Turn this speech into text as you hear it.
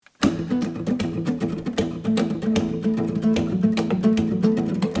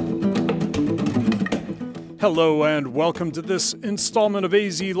Hello and welcome to this installment of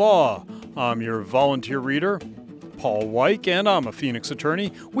AZ Law. I'm your volunteer reader, Paul Weick, and I'm a Phoenix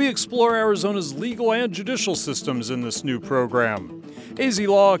attorney. We explore Arizona's legal and judicial systems in this new program. AZ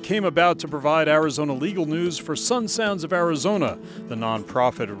Law came about to provide Arizona legal news for Sun Sounds of Arizona, the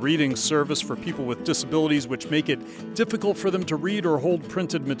nonprofit reading service for people with disabilities which make it difficult for them to read or hold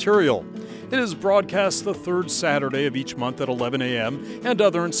printed material. It is broadcast the third Saturday of each month at 11 a.m., and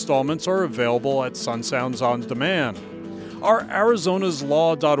other installments are available at Sun Sounds On Demand. Our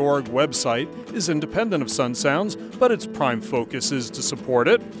ArizonasLaw.org website is independent of Sun Sounds, but its prime focus is to support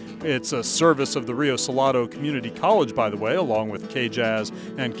it. It's a service of the Rio Salado Community College, by the way, along with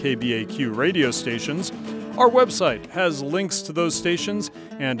KJAZ and KBAQ radio stations. Our website has links to those stations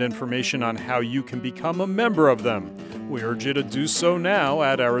and information on how you can become a member of them. We urge you to do so now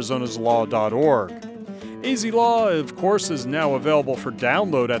at ArizonasLaw.org. AZ Law, of course, is now available for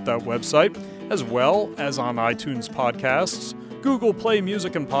download at that website, as well as on iTunes podcasts, Google Play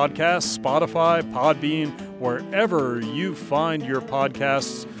Music and Podcasts, Spotify, Podbean, wherever you find your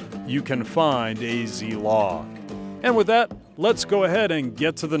podcasts, you can find AZ Law. And with that, let's go ahead and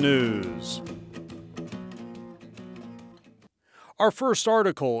get to the news. Our first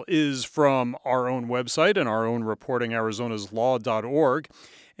article is from our own website and our own reporting, ArizonasLaw.org.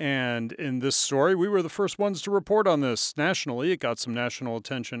 And in this story, we were the first ones to report on this nationally. It got some national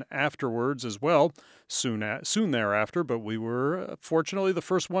attention afterwards as well, soon thereafter, but we were fortunately the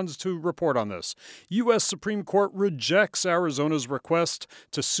first ones to report on this. U.S. Supreme Court rejects Arizona's request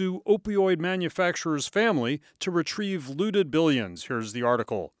to sue opioid manufacturer's family to retrieve looted billions. Here's the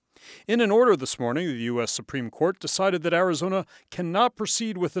article. In an order this morning, the U.S. Supreme Court decided that Arizona cannot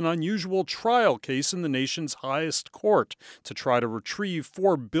proceed with an unusual trial case in the nation's highest court to try to retrieve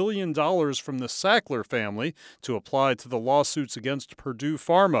 $4 billion from the Sackler family to apply to the lawsuits against Purdue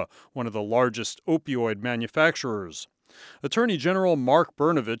Pharma, one of the largest opioid manufacturers. Attorney General Mark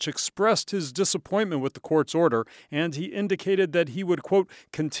Brnovich expressed his disappointment with the court's order, and he indicated that he would, quote,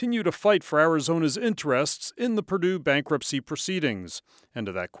 continue to fight for Arizona's interests in the Purdue bankruptcy proceedings. End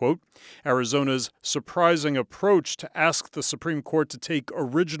of that quote. Arizona's surprising approach to ask the Supreme Court to take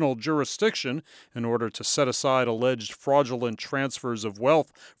original jurisdiction in order to set aside alleged fraudulent transfers of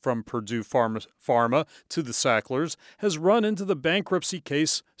wealth from Purdue Pharma to the Sacklers has run into the bankruptcy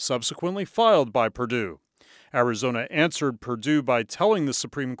case subsequently filed by Purdue. Arizona answered Purdue by telling the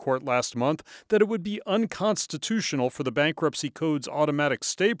Supreme Court last month that it would be unconstitutional for the Bankruptcy Code's automatic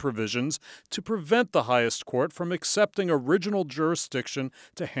stay provisions to prevent the highest court from accepting original jurisdiction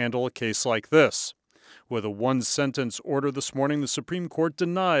to handle a case like this. With a one-sentence order this morning, the Supreme Court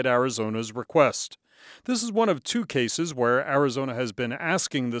denied Arizona's request. This is one of two cases where Arizona has been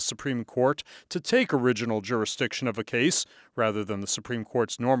asking the Supreme Court to take original jurisdiction of a case, rather than the Supreme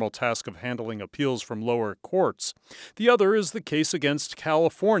Court's normal task of handling appeals from lower courts. The other is the case against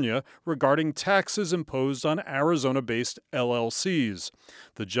California regarding taxes imposed on Arizona-based LLCs.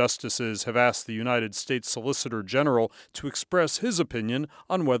 The justices have asked the United States Solicitor General to express his opinion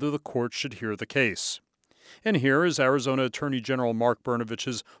on whether the court should hear the case. And here is Arizona Attorney General Mark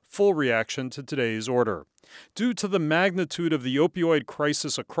Brnovich's full reaction to today's order. Due to the magnitude of the opioid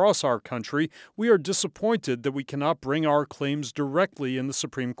crisis across our country, we are disappointed that we cannot bring our claims directly in the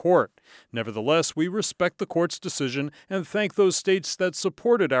Supreme Court. Nevertheless, we respect the court's decision and thank those states that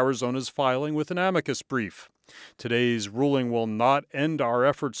supported Arizona's filing with an amicus brief. Today's ruling will not end our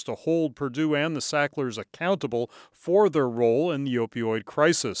efforts to hold Purdue and the Sacklers accountable for their role in the opioid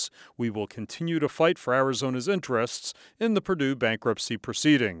crisis. We will continue to fight for Arizona's interests in the Purdue bankruptcy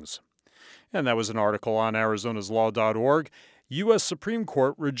proceedings. And that was an article on ArizonasLaw.org. U.S. Supreme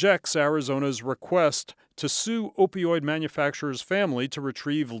Court rejects Arizona's request to sue opioid manufacturer's family to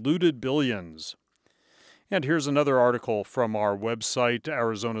retrieve looted billions. And here's another article from our website,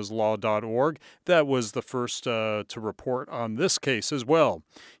 ArizonasLaw.org, that was the first to report on this case as well.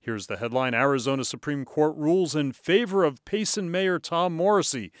 Here's the headline: Arizona Supreme Court rules in favor of Payson Mayor Tom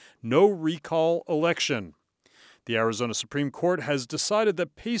Morrisey, no recall election. The Arizona Supreme Court has decided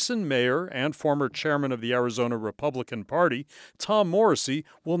that Payson Mayor and former chairman of the Arizona Republican Party, Tom Morrisey,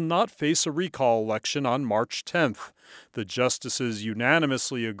 will not face a recall election on March 10th. The justices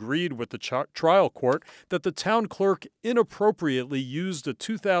unanimously agreed with the trial court that the town clerk inappropriately used a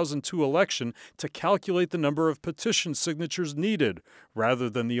 2002 election to calculate the number of petition signatures needed, rather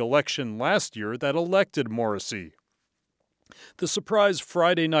than the election last year that elected Morrisey. The surprise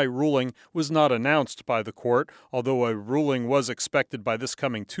Friday night ruling was not announced by the court, although a ruling was expected by this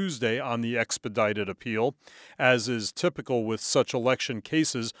coming Tuesday on the expedited appeal. As is typical with such election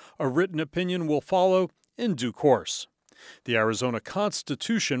cases, a written opinion will follow in due course. The Arizona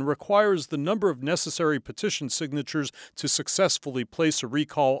Constitution requires the number of necessary petition signatures to successfully place a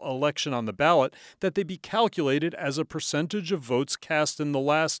recall election on the ballot that they be calculated as a percentage of votes cast in the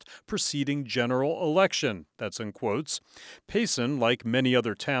last preceding general election. That's in quotes. Payson, like many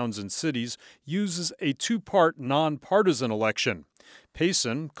other towns and cities, uses a two-part nonpartisan election.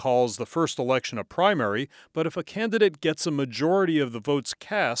 Payson calls the first election a primary, but if a candidate gets a majority of the votes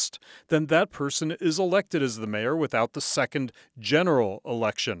cast, then that person is elected as the mayor without the second general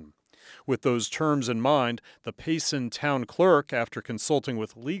election. With those terms in mind, the Payson town clerk, after consulting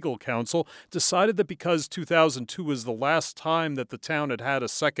with legal counsel, decided that because 2002 was the last time that the town had had a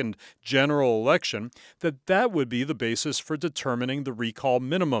second general election, that would be the basis for determining the recall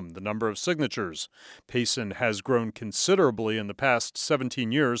minimum, the number of signatures. Payson has grown considerably in the past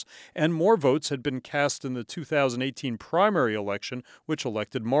 17 years, and more votes had been cast in the 2018 primary election, which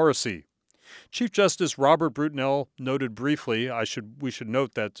elected Morrissey. Chief Justice Robert Brutinel noted briefly, we should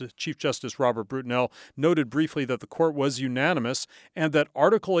note that Chief Justice Robert Brutinel noted briefly that the court was unanimous and that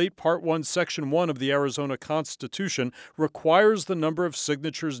Article 8, Part 1, Section 1 of the Arizona Constitution requires the number of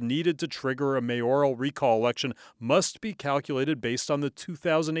signatures needed to trigger a mayoral recall election must be calculated based on the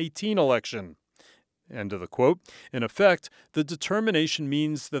 2018 election. End of the quote. In effect, the determination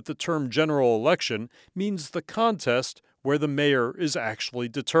means that the term general election means the contest where the mayor is actually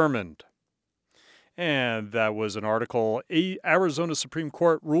determined. And that was an article, Arizona Supreme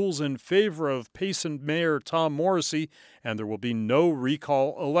Court rules in favor of Payson Mayor Tom Morrissey, and there will be no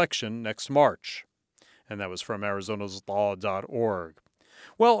recall election next March. And that was from arizonaslaw.org.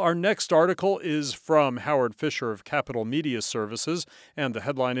 Well, our next article is from Howard Fisher of Capital Media Services, and the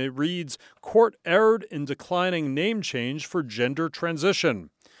headline reads, Court erred in declining name change for gender transition.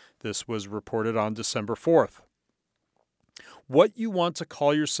 This was reported on December 4th. What you want to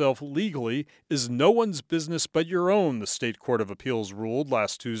call yourself legally is no one's business but your own, the State Court of Appeals ruled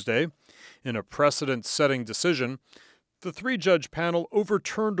last Tuesday. In a precedent-setting decision, the three-judge panel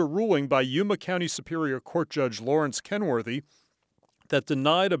overturned a ruling by Yuma County Superior Court Judge Lawrence Kenworthy that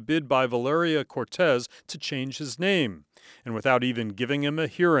denied a bid by Valeria Cortez to change his name, and without even giving him a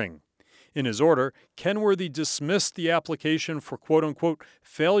hearing. In his order, Kenworthy dismissed the application for quote-unquote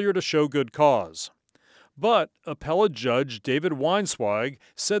failure to show good cause. But appellate judge David Weinsweig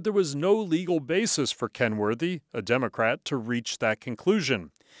said there was no legal basis for Kenworthy, a Democrat, to reach that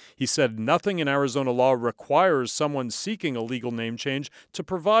conclusion. He said nothing in Arizona law requires someone seeking a legal name change to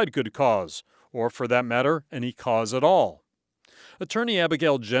provide good cause, or for that matter, any cause at all. Attorney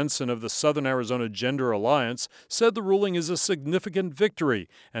Abigail Jensen of the Southern Arizona Gender Alliance said the ruling is a significant victory,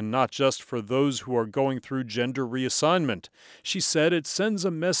 and not just for those who are going through gender reassignment. She said it sends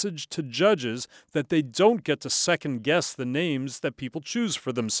a message to judges that they don't get to second-guess the names that people choose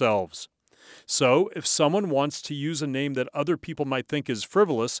for themselves. So, if someone wants to use a name that other people might think is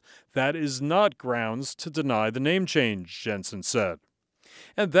frivolous, that is not grounds to deny the name change, Jensen said.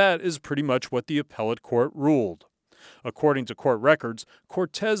 And that is pretty much what the appellate court ruled. According to court records,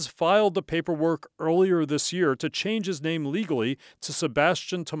 Cortez filed the paperwork earlier this year to change his name legally to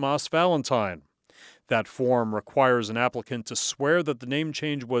Sebastian Tomas Valentine. That form requires an applicant to swear that the name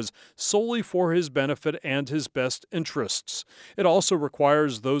change was solely for his benefit and his best interests. It also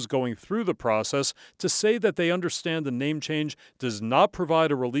requires those going through the process to say that they understand the name change does not provide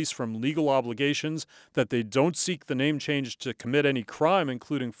a release from legal obligations, that they don't seek the name change to commit any crime,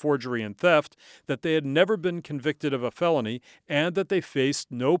 including forgery and theft, that they had never been convicted of a felony, and that they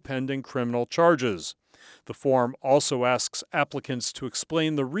faced no pending criminal charges. The form also asks applicants to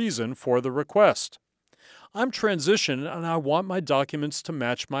explain the reason for the request. I'm transition and I want my documents to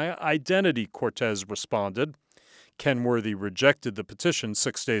match my identity, Cortez responded. Kenworthy rejected the petition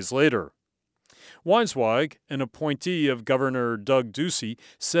 6 days later. Weinsweig, an appointee of Governor Doug Ducey,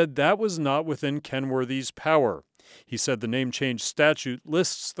 said that was not within Kenworthy's power. He said the name change statute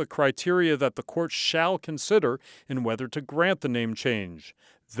lists the criteria that the court shall consider in whether to grant the name change.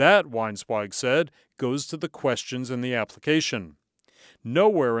 That, Weinsweig said, goes to the questions in the application.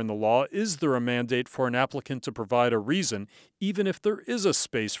 Nowhere in the law is there a mandate for an applicant to provide a reason, even if there is a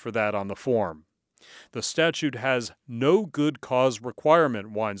space for that on the form. The statute has no good cause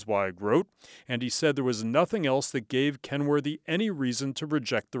requirement, Weinsweig wrote, and he said there was nothing else that gave Kenworthy any reason to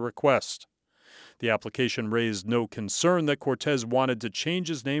reject the request. The application raised no concern that Cortez wanted to change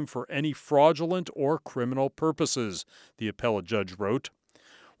his name for any fraudulent or criminal purposes, the appellate judge wrote.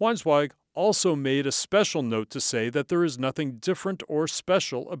 Weinsweig also made a special note to say that there is nothing different or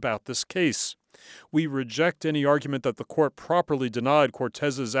special about this case. We reject any argument that the court properly denied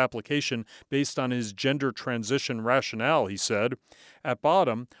Cortez's application based on his gender transition rationale, he said. At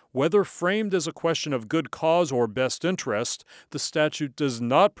bottom, whether framed as a question of good cause or best interest, the statute does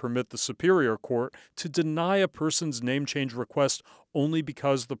not permit the Superior Court to deny a person's name change request only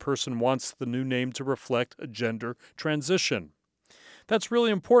because the person wants the new name to reflect a gender transition. That's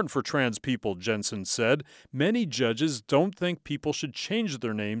really important for trans people, Jensen said. Many judges don't think people should change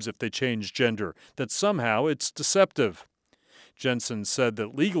their names if they change gender, that somehow it's deceptive. Jensen said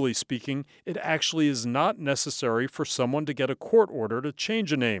that legally speaking, it actually is not necessary for someone to get a court order to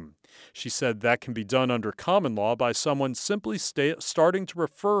change a name. She said that can be done under common law by someone simply starting to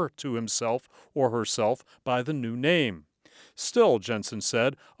refer to himself or herself by the new name. Still, Jensen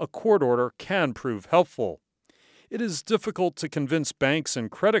said, a court order can prove helpful. It is difficult to convince banks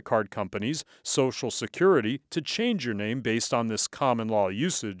and credit card companies, Social Security, to change your name based on this common law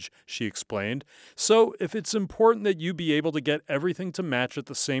usage, she explained. So if it's important that you be able to get everything to match at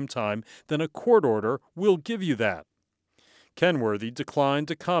the same time, then a court order will give you that. Kenworthy declined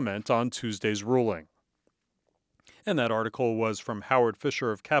to comment on Tuesday's ruling. And that article was from Howard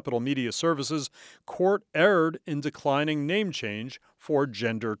Fisher of Capital Media Services. Court erred in declining name change for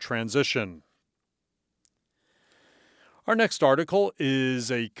gender transition. Our next article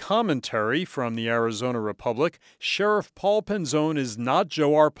is a commentary from the Arizona Republic. Sheriff Paul Penzone is not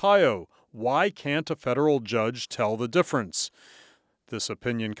Joe Arpaio. Why can't a federal judge tell the difference? This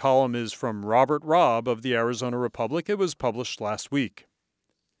opinion column is from Robert Robb of the Arizona Republic. It was published last week.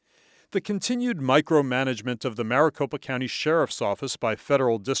 The continued micromanagement of the Maricopa County Sheriff's Office by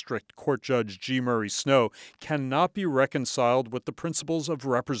Federal District Court Judge G. Murray Snow cannot be reconciled with the principles of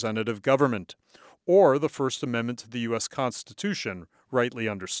representative government, or the First Amendment to the U.S. Constitution, rightly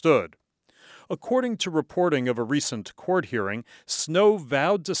understood. According to reporting of a recent court hearing, Snow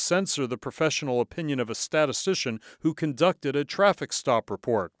vowed to censor the professional opinion of a statistician who conducted a traffic stop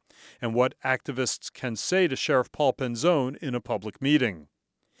report, and what activists can say to Sheriff Paul Penzone in a public meeting.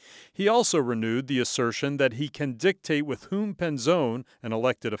 He also renewed the assertion that he can dictate with whom Penzone, an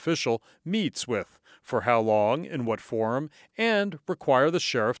elected official, meets with, for how long, in what forum, and require the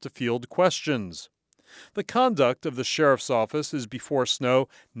sheriff to field questions. The conduct of the sheriff's office is before Snow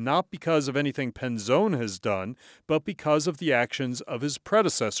not because of anything Penzone has done, but because of the actions of his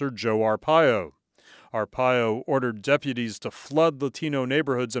predecessor, Joe Arpaio. Arpaio ordered deputies to flood Latino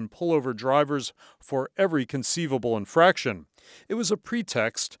neighborhoods and pull over drivers for every conceivable infraction. It was a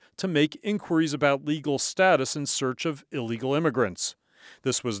pretext to make inquiries about legal status in search of illegal immigrants.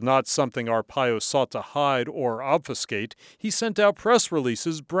 This was not something Arpaio sought to hide or obfuscate. He sent out press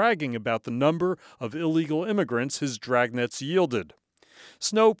releases bragging about the number of illegal immigrants his dragnets yielded.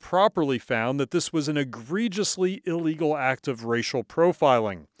 Snow properly found that this was an egregiously illegal act of racial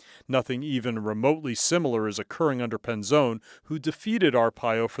profiling. Nothing even remotely similar is occurring under Penzone, who defeated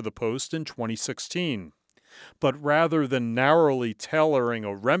Arpaio for the post in 2016. But rather than narrowly tailoring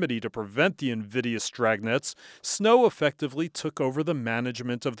a remedy to prevent the invidious dragnets, Snow effectively took over the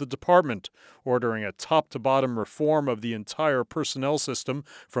management of the department, ordering a top-to-bottom reform of the entire personnel system,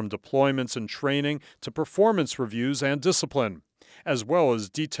 from deployments and training to performance reviews and discipline, as well as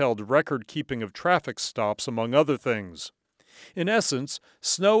detailed record-keeping of traffic stops, among other things. In essence,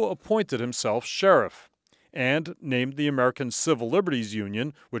 Snow appointed himself sheriff, and named the American Civil Liberties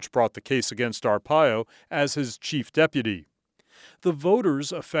Union, which brought the case against Arpaio, as his chief deputy. The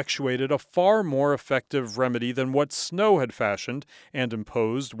voters effectuated a far more effective remedy than what Snow had fashioned and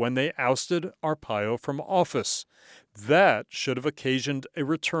imposed when they ousted Arpaio from office. That should have occasioned a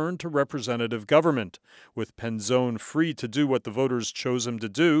return to representative government, with Penzone free to do what the voters chose him to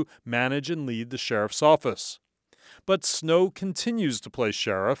do, manage and lead the sheriff's office. But Snow continues to play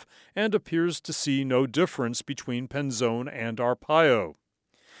sheriff and appears to see no difference between Penzone and Arpaio.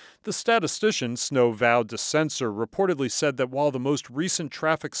 The statistician Snow vowed to censor reportedly said that while the most recent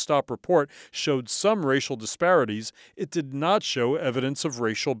traffic stop report showed some racial disparities, it did not show evidence of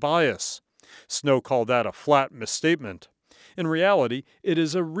racial bias. Snow called that a flat misstatement. In reality, it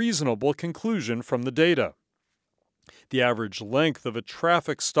is a reasonable conclusion from the data. The average length of a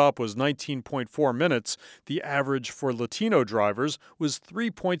traffic stop was 19.4 minutes. The average for Latino drivers was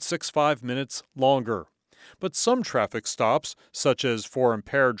 3.65 minutes longer. But some traffic stops, such as for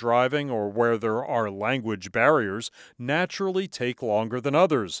impaired driving or where there are language barriers, naturally take longer than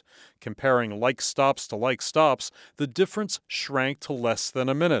others. Comparing like stops to like stops, the difference shrank to less than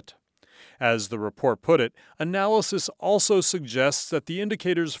a minute. As the report put it, analysis also suggests that the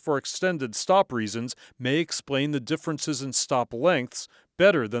indicators for extended stop reasons may explain the differences in stop lengths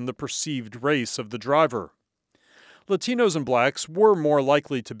better than the perceived race of the driver. Latinos and blacks were more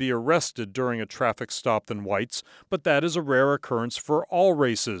likely to be arrested during a traffic stop than whites, but that is a rare occurrence for all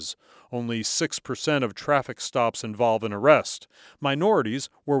races. Only 6% of traffic stops involve an arrest. Minorities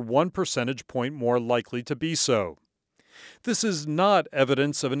were 1 percentage point more likely to be so. This is not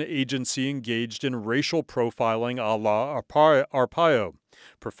evidence of an agency engaged in racial profiling a la Arpaio.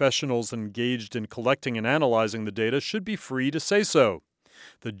 Professionals engaged in collecting and analyzing the data should be free to say so.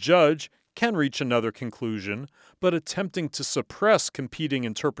 The judge can reach another conclusion, but attempting to suppress competing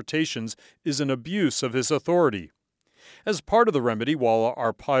interpretations is an abuse of his authority. As part of the remedy, while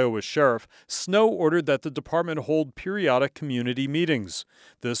Arpaio was sheriff, Snow ordered that the department hold periodic community meetings.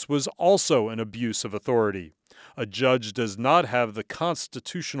 This was also an abuse of authority. A judge does not have the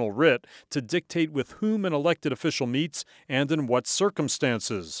constitutional writ to dictate with whom an elected official meets and in what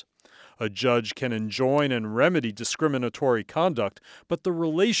circumstances. A judge can enjoin and remedy discriminatory conduct, but the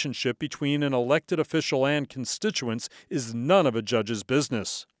relationship between an elected official and constituents is none of a judge's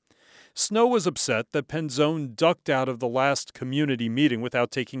business. Snow was upset that Penzone ducked out of the last community meeting without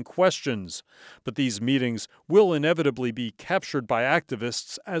taking questions, but these meetings will inevitably be captured by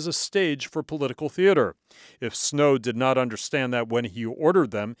activists as a stage for political theater. If Snow did not understand that when he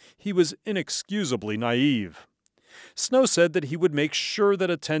ordered them, he was inexcusably naive. Snow said that he would make sure that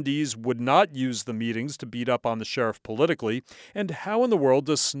attendees would not use the meetings to beat up on the sheriff politically, and how in the world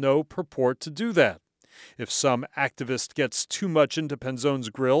does Snow purport to do that? If some activist gets too much into Penzone's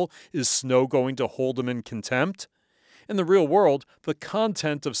grill, is Snow going to hold him in contempt? In the real world, the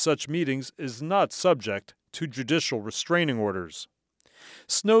content of such meetings is not subject to judicial restraining orders.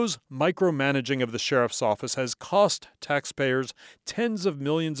 Snow's micromanaging of the sheriff's office has cost taxpayers tens of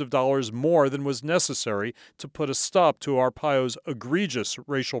millions of dollars more than was necessary to put a stop to Arpaio's egregious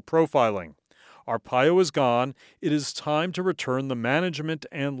racial profiling. Arpaio is gone. It is time to return the management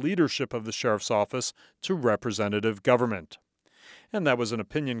and leadership of the sheriff's office to representative government. And that was an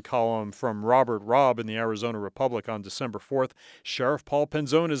opinion column from Robert Robb in the Arizona Republic on December 4th. Sheriff Paul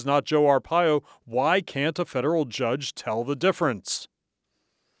Penzone is not Joe Arpaio. Why can't a federal judge tell the difference?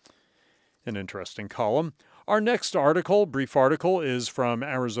 An interesting column. Our next article, brief article, is from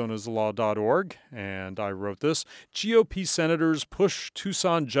ArizonasLaw.org, and I wrote this. GOP senators push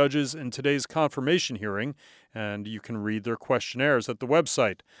Tucson judges in today's confirmation hearing, and you can read their questionnaires at the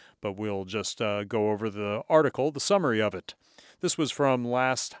website, but we'll just go over the article, the summary of it. This was from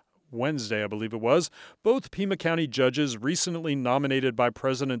last Wednesday, I believe it was. Both Pima County judges recently nominated by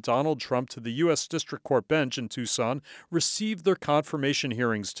President Donald Trump to the U.S. District Court bench in Tucson received their confirmation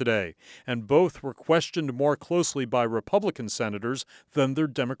hearings today, and both were questioned more closely by Republican senators than their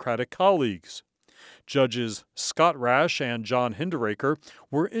Democratic colleagues. Judges Scott Rash and John Hinderaker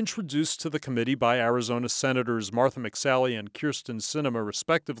were introduced to the committee by Arizona Senators Martha McSally and Kyrsten Sinema,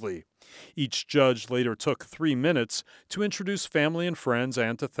 respectively. Each judge later took 3 minutes to introduce family and friends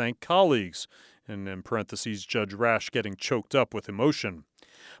and to thank colleagues, and in parentheses, Judge Rash getting choked up with emotion.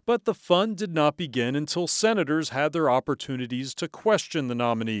 But the fun did not begin until senators had their opportunities to question the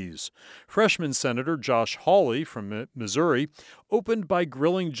nominees. Freshman Senator Josh Hawley from Missouri opened by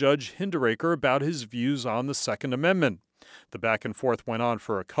grilling Judge Hinderaker about his views on the Second Amendment. The back and forth went on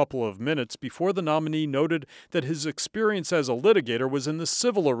for a couple of minutes before the nominee noted that his experience as a litigator was in the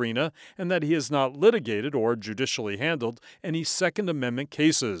civil arena and that he has not litigated or judicially handled any Second Amendment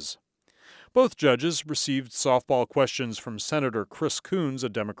cases. Both judges received softball questions from Senator Chris Coons, a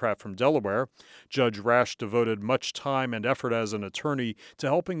Democrat from Delaware. Judge Rash devoted much time and effort as an attorney to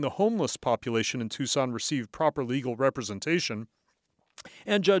helping the homeless population in Tucson receive proper legal representation.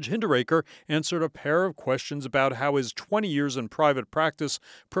 And Judge Hinderaker answered a pair of questions about how his 20 years in private practice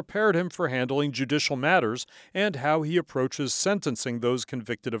prepared him for handling judicial matters and how he approaches sentencing those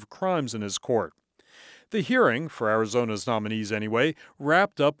convicted of crimes in his court. The hearing, for Arizona's nominees anyway,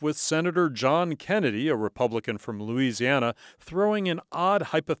 wrapped up with Senator John Kennedy, a Republican from Louisiana, throwing an odd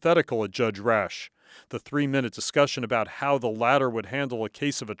hypothetical at Judge Rash. The 3-minute discussion about how the latter would handle a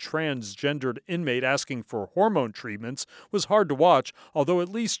case of a transgendered inmate asking for hormone treatments was hard to watch, although at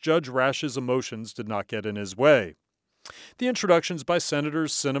least Judge Rash's emotions did not get in his way. The introductions by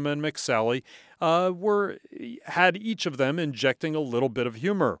Senators Sinema and McSally had each of them injecting a little bit of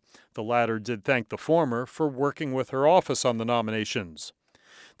humor. The latter did thank the former for working with her office on the nominations.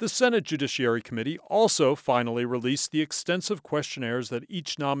 The Senate Judiciary Committee also finally released the extensive questionnaires that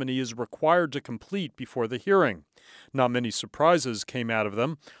each nominee is required to complete before the hearing. Not many surprises came out of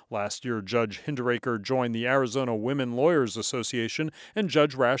them. Last year, Judge Hinderaker joined the Arizona Women Lawyers Association, and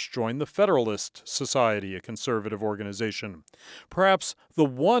Judge Rash joined the Federalist Society, a conservative organization. Perhaps the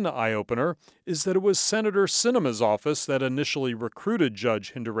one eye-opener is that it was Senator Sinema's office that initially recruited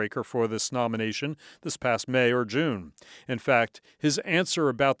Judge Hinderaker for this nomination this past May or June. In fact, his answer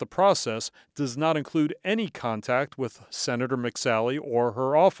about the process does not include any contact with Senator McSally or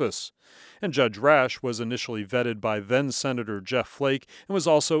her office. And Judge Rash was initially vetted by then-Senator Jeff Flake and was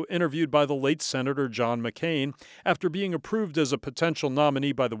also interviewed by the late Senator John McCain. After being approved as a potential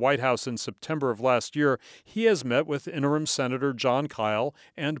nominee by the White House in September of last year, he has met with interim Senator Jon Kyl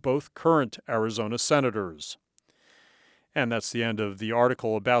and both current Arizona senators. And that's the end of the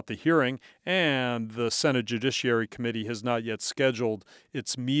article about the hearing, and the Senate Judiciary Committee has not yet scheduled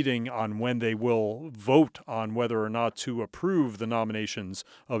its meeting on when they will vote on whether or not to approve the nominations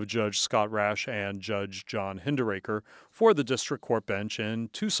of Judge Scott Rash and Judge John Hinderaker for the District Court bench in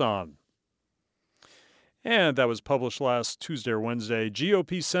Tucson. And that was published last Tuesday or Wednesday.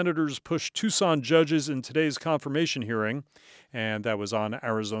 GOP senators pushed Tucson judges in today's confirmation hearing, and that was on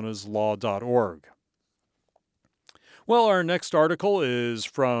arizonaslaw.org. Well, our next article is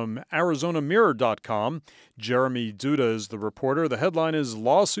from ArizonaMirror.com. Jeremy Duda is the reporter. The headline is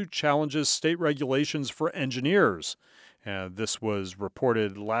Lawsuit Challenges State Regulations for Engineers. This was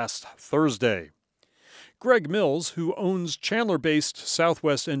reported last Thursday. Greg Mills, who owns Chandler-based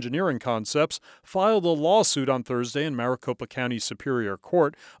Southwest Engineering Concepts, filed a lawsuit on Thursday in Maricopa County Superior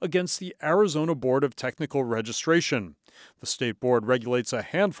Court against the Arizona Board of Technical Registration. The state board regulates a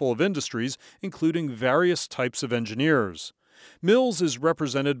handful of industries, including various types of engineers. Mills is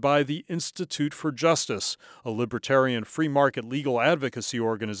represented by the Institute for Justice, a libertarian free market legal advocacy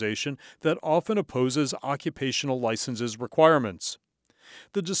organization that often opposes occupational licenses requirements.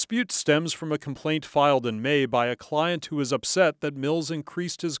 The dispute stems from a complaint filed in May by a client who is upset that Mills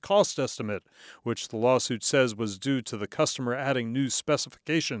increased his cost estimate, which the lawsuit says was due to the customer adding new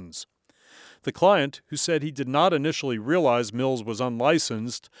specifications. The client, who said he did not initially realize Mills was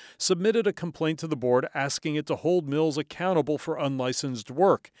unlicensed, submitted a complaint to the board asking it to hold Mills accountable for unlicensed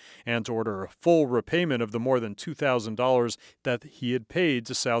work and to order a full repayment of the more than $2,000 that he had paid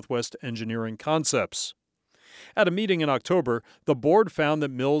to Southwest Engineering Concepts. At a meeting in October, the board found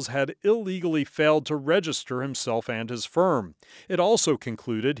that Mills had illegally failed to register himself and his firm. It also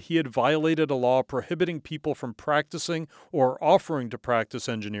concluded he had violated a law prohibiting people from practicing or offering to practice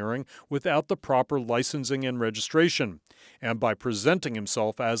engineering without the proper licensing and registration, and by presenting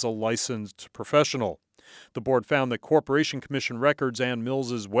himself as a licensed professional. The board found that Corporation Commission records and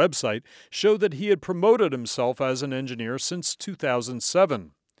Mills's website show that he had promoted himself as an engineer since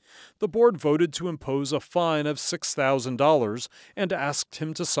 2007. The board voted to impose a fine of $6,000 and asked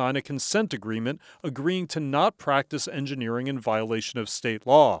him to sign a consent agreement agreeing to not practice engineering in violation of state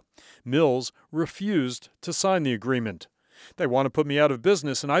law. Mills refused to sign the agreement. They want to put me out of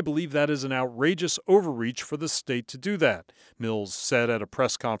business, and I believe that is an outrageous overreach for the state to do that, Mills said at a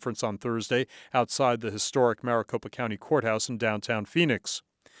press conference on Thursday outside the historic Maricopa County Courthouse in downtown Phoenix.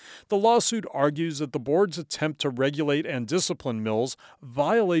 The lawsuit argues that the board's attempt to regulate and discipline Mills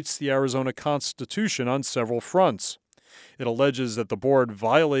violates the Arizona Constitution on several fronts. It alleges that the board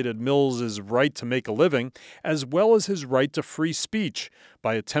violated Mills's right to make a living, as well as his right to free speech,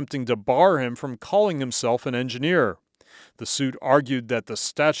 by attempting to bar him from calling himself an engineer. The suit argued that the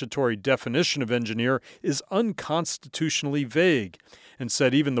statutory definition of engineer is unconstitutionally vague, and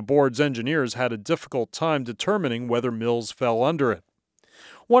said even the board's engineers had a difficult time determining whether Mills fell under it.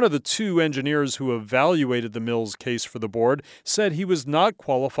 One of the two engineers who evaluated the Mills case for the board said he was not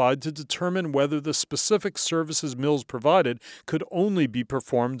qualified to determine whether the specific services Mills provided could only be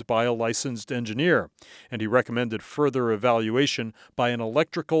performed by a licensed engineer, and he recommended further evaluation by an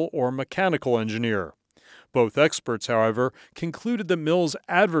electrical or mechanical engineer. Both experts, however, concluded that Mills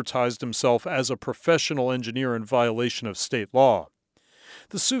advertised himself as a professional engineer in violation of state law.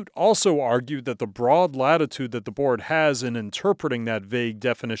 The suit also argued that the broad latitude that the board has in interpreting that vague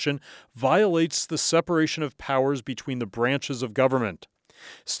definition violates the separation of powers between the branches of government.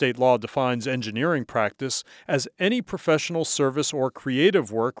 State law defines engineering practice as any professional service or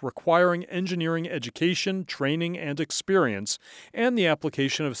creative work requiring engineering education, training, and experience, and the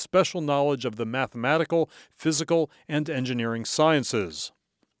application of special knowledge of the mathematical, physical, and engineering sciences.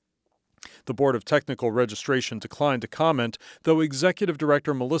 The Board of Technical Registration declined to comment, though Executive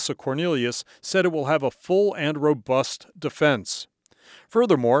Director Melissa Cornelius said it will have a full and robust defense.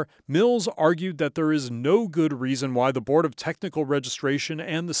 Furthermore, Mills argued that there is no good reason why the Board of Technical Registration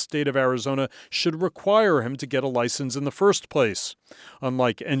and the state of Arizona should require him to get a license in the first place.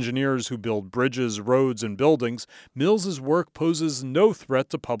 Unlike engineers who build bridges, roads, and buildings, Mills's work poses no threat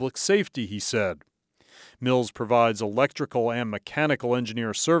to public safety, he said. Mills provides electrical and mechanical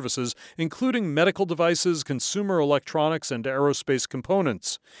engineer services, including medical devices, consumer electronics, and aerospace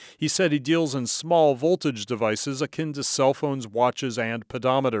components. He said he deals in small voltage devices akin to cell phones, watches, and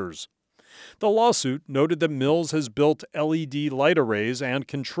pedometers. The lawsuit noted that Mills has built LED light arrays and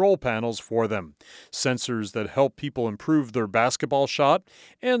control panels for them, sensors that help people improve their basketball shot,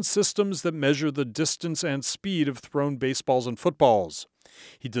 and systems that measure the distance and speed of thrown baseballs and footballs.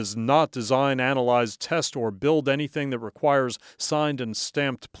 He does not design, analyze, test, or build anything that requires signed and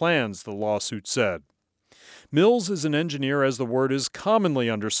stamped plans, the lawsuit said. Mills is an engineer as the word is commonly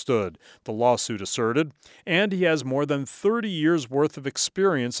understood, the lawsuit asserted, and he has more than 30 years' worth of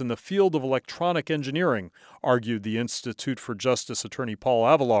experience in the field of electronic engineering, argued the Institute for Justice attorney Paul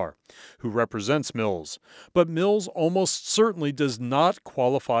Avilar, who represents Mills. But Mills almost certainly does not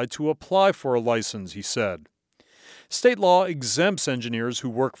qualify to apply for a license, he said. State law exempts engineers who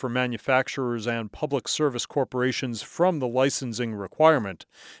work for manufacturers and public service corporations from the licensing requirement.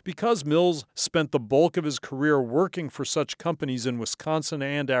 Because Mills spent the bulk of his career working for such companies in Wisconsin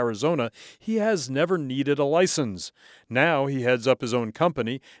and Arizona, he has never needed a license. Now he heads up his own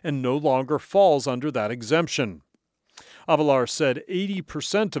company and no longer falls under that exemption. Avilar said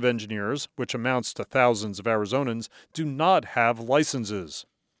 80% of engineers, which amounts to thousands of Arizonans, do not have licenses.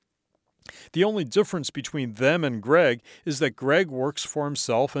 The only difference between them and Greg is that Greg works for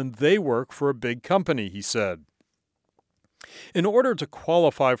himself and they work for a big company, he said. In order to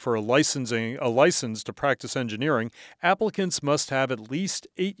qualify for a license to practice engineering, applicants must have at least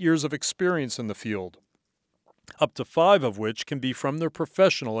 8 years of experience in the field, up to 5 of which can be from their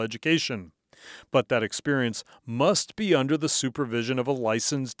professional education. But that experience must be under the supervision of a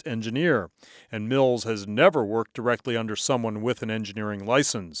licensed engineer, and Mills has never worked directly under someone with an engineering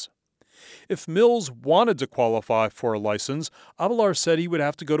license. If Mills wanted to qualify for a license, Avilar said he would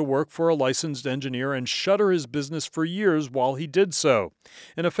have to go to work for a licensed engineer and shutter his business for years while he did so.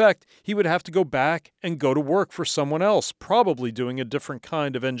 In effect, he would have to go back and go to work for someone else, probably doing a different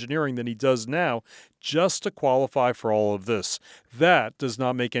kind of engineering than he does now, just to qualify for all of this. That does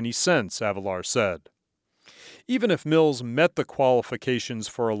not make any sense, Avilar said. Even if Mills met the qualifications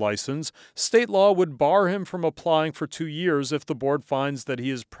for a license, state law would bar him from applying for 2 years if the board finds that he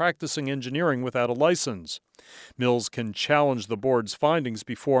is practicing engineering without a license. Mills can challenge the board's findings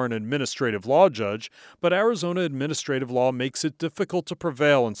before an administrative law judge, but Arizona administrative law makes it difficult to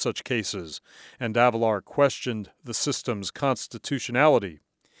prevail in such cases, and Avilar questioned the system's constitutionality.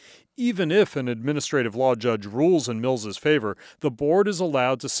 Even if an administrative law judge rules in Mills's favor, the board is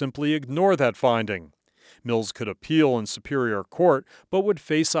allowed to simply ignore that finding. Mills could appeal in Superior Court, but would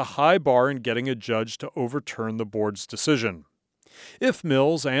face a high bar in getting a judge to overturn the board's decision. If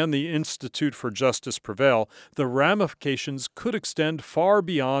Mills and the Institute for Justice prevail, the ramifications could extend far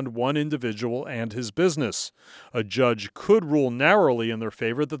beyond one individual and his business. A judge could rule narrowly in their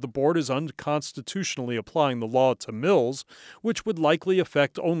favor that the board is unconstitutionally applying the law to Mills, which would likely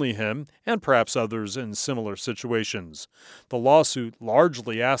affect only him and perhaps others in similar situations. The lawsuit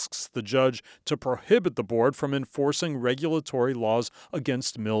largely asks the judge to prohibit the board from enforcing regulatory laws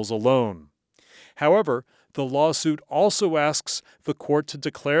against Mills alone. However, the lawsuit also asks the court to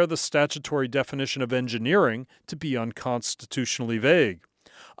declare the statutory definition of engineering to be unconstitutionally vague.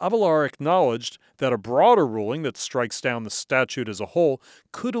 Avilar acknowledged that a broader ruling that strikes down the statute as a whole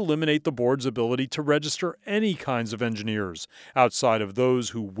could eliminate the board's ability to register any kinds of engineers, outside of those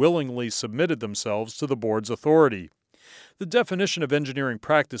who willingly submitted themselves to the board's authority. The definition of engineering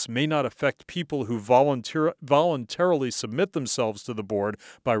practice may not affect people who voluntarily submit themselves to the board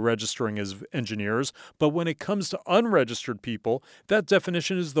by registering as engineers, but when it comes to unregistered people, that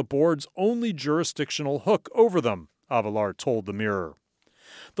definition is the board's only jurisdictional hook over them, Avilar told the Mirror.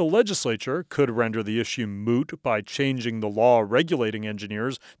 The legislature could render the issue moot by changing the law regulating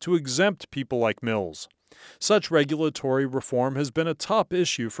engineers to exempt people like Mills. Such regulatory reform has been a top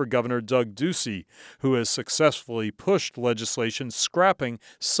issue for Governor Doug Ducey, who has successfully pushed legislation scrapping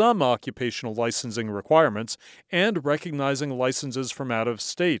some occupational licensing requirements and recognizing licenses from out of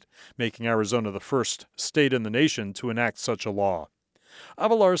state, making Arizona the first state in the nation to enact such a law.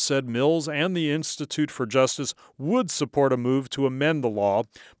 Avilar said Mills and the Institute for Justice would support a move to amend the law,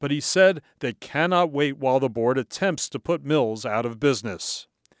 but he said they cannot wait while the board attempts to put Mills out of business.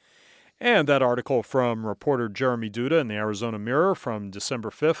 And that article from reporter Jeremy Duda in the Arizona Mirror from December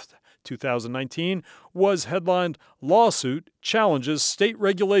 5th, 2019, was headlined, "Lawsuit Challenges State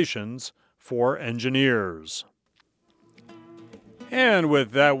Regulations for Engineers." And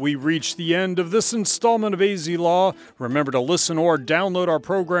with that, we reach the end of this installment of AZ Law. Remember to listen or download our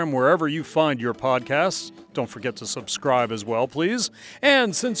program wherever you find your podcasts. Don't forget to subscribe as well, please.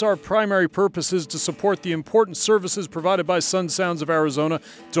 And since our primary purpose is to support the important services provided by Sun Sounds of Arizona,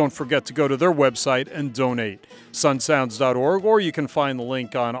 don't forget to go to their website and donate. sunsounds.org, or you can find the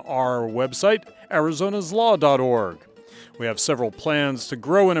link on our website, arizonaslaw.org. We have several plans to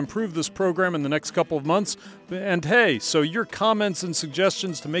grow and improve this program in the next couple of months. And hey, so your comments and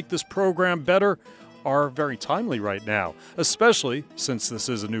suggestions to make this program better are very timely right now, especially since this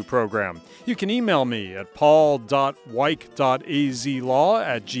is a new program. You can email me at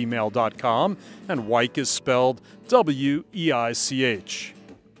paul.weich.azlaw@gmail.com, and Weich is spelled W-E-I-C-H.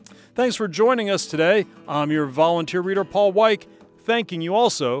 Thanks for joining us today. I'm your volunteer reader, Paul Weich, thanking you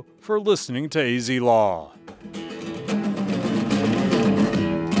also for listening to AZ Law.